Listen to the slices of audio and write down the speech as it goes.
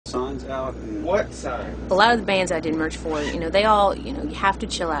signs out? And What sign? A lot of the bands I did merch for, they all, you have to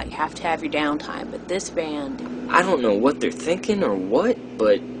chill out, you have to have your downtime, but this band... I don't know what they're thinking or what,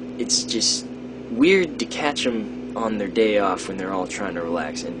 but it's just weird to catch them on their day off when they're all trying to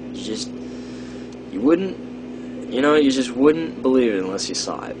relax, and you just wouldn't believe it unless you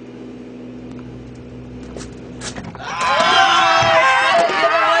saw it.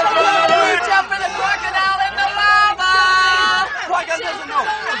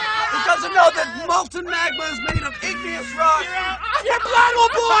 He doesn't know that molten magma is made of igneous rock. Your blood will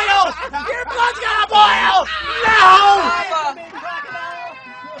boil! Your blood's gonna boil! No!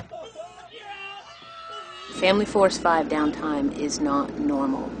 Family Force 5 downtime is not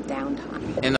normal downtime.